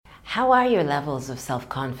How are your levels of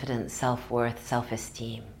self-confidence, self-worth,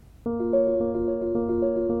 self-esteem?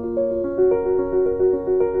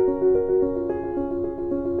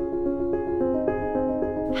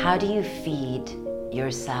 How do you feed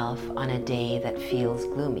yourself on a day that feels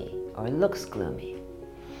gloomy or looks gloomy?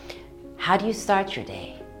 How do you start your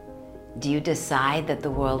day? Do you decide that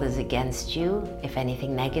the world is against you if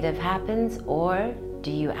anything negative happens, or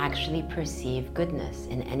do you actually perceive goodness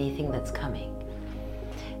in anything that's coming?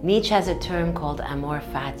 Nietzsche has a term called amor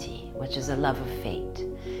fati, which is a love of fate.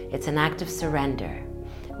 It's an act of surrender,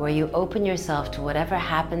 where you open yourself to whatever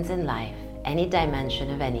happens in life, any dimension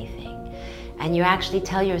of anything, and you actually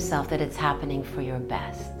tell yourself that it's happening for your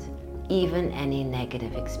best, even any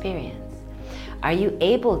negative experience. Are you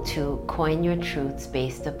able to coin your truths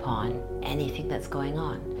based upon anything that's going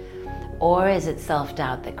on? Or is it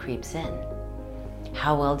self-doubt that creeps in?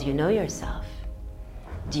 How well do you know yourself?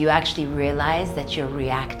 Do you actually realize that you're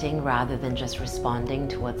reacting rather than just responding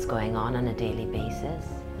to what's going on a daily basis?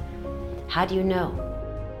 How do you know?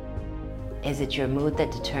 Is it your mood that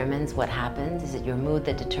determines what happens? Is it your mood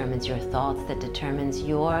that determines your thoughts, that determines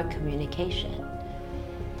your communication?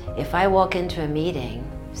 If I walk into a meeting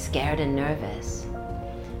scared and nervous,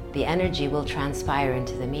 the energy will transpire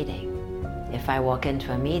into the meeting. If I walk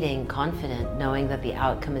into a meeting confident, knowing that the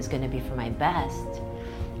outcome is going to be for my best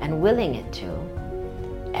and willing it to,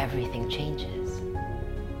 everything changes.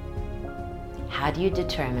 How do you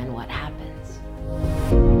determine what happens?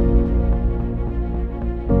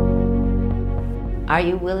 Are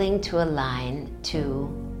you willing to align to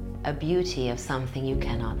a beauty of something you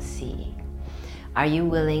cannot see? Are you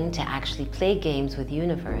willing to actually play games with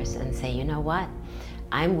universe and say, you know what?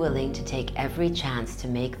 I'm willing to take every chance to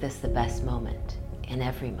make this the best moment in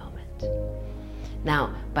every moment.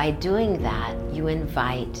 Now, by doing that, you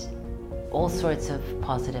invite all sorts of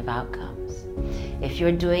positive outcomes. If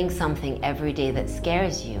you're doing something every day that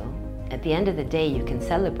scares you, at the end of the day, you can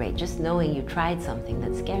celebrate just knowing you tried something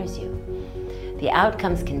that scares you. The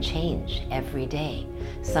outcomes can change every day.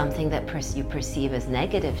 Something that you perceive as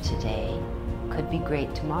negative today could be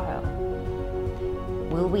great tomorrow.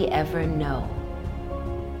 Will we ever know?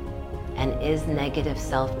 And is negative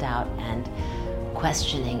self-doubt and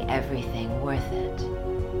questioning everything worth it?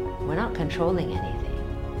 We're not controlling anything.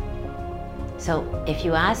 So if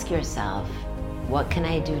you ask yourself, what can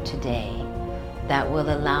I do today that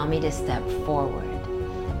will allow me to step forward?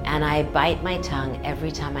 And I bite my tongue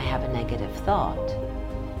every time I have a negative thought,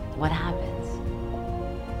 what happens?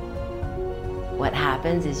 What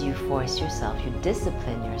happens is you force yourself, you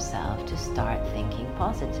discipline yourself to start thinking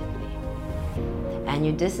positively. And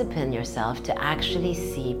you discipline yourself to actually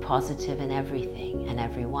see positive in everything and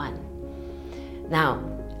everyone. Now,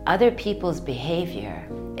 other people's behavior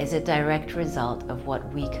is a direct result of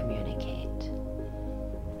what we communicate.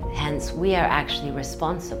 Hence, we are actually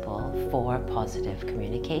responsible for positive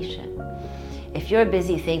communication. If you're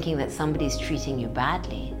busy thinking that somebody's treating you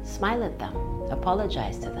badly, smile at them,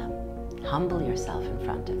 apologize to them, humble yourself in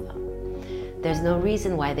front of them. There's no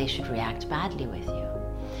reason why they should react badly with you.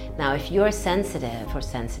 Now, if you're sensitive or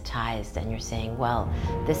sensitized and you're saying, well,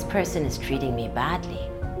 this person is treating me badly,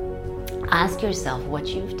 ask yourself what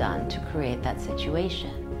you've done to create that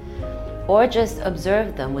situation. Or just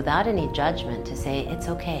observe them without any judgment to say, it's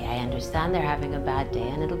okay, I understand they're having a bad day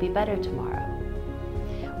and it'll be better tomorrow.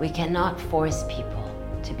 We cannot force people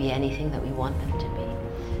to be anything that we want them to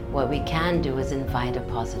be. What we can do is invite a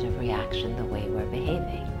positive reaction the way we're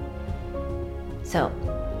behaving. So,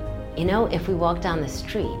 you know, if we walk down the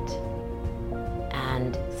street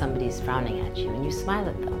and somebody's frowning at you and you smile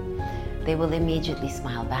at them, they will immediately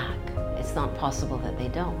smile back. It's not possible that they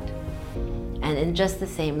don't. And in just the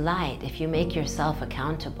same light, if you make yourself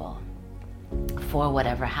accountable for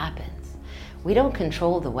whatever happens, we don't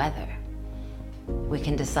control the weather. We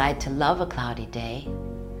can decide to love a cloudy day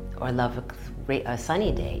or love a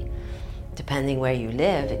sunny day. Depending where you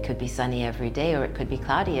live, it could be sunny every day or it could be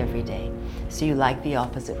cloudy every day. So you like the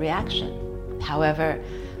opposite reaction. However,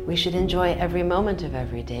 we should enjoy every moment of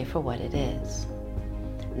every day for what it is.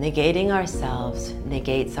 Negating ourselves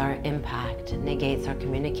negates our impact, negates our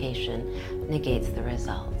communication, negates the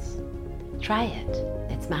results. Try it,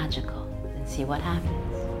 it's magical, and see what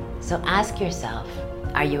happens. So ask yourself,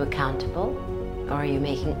 are you accountable, or are you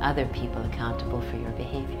making other people accountable for your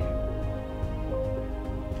behavior?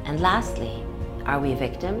 And lastly, are we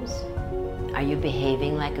victims? Are you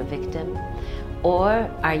behaving like a victim? Or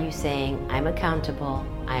are you saying, I'm accountable,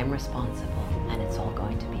 I'm responsible, and it's all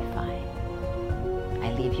going to be fine?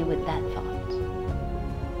 I leave you with that thought.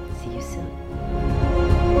 See you soon.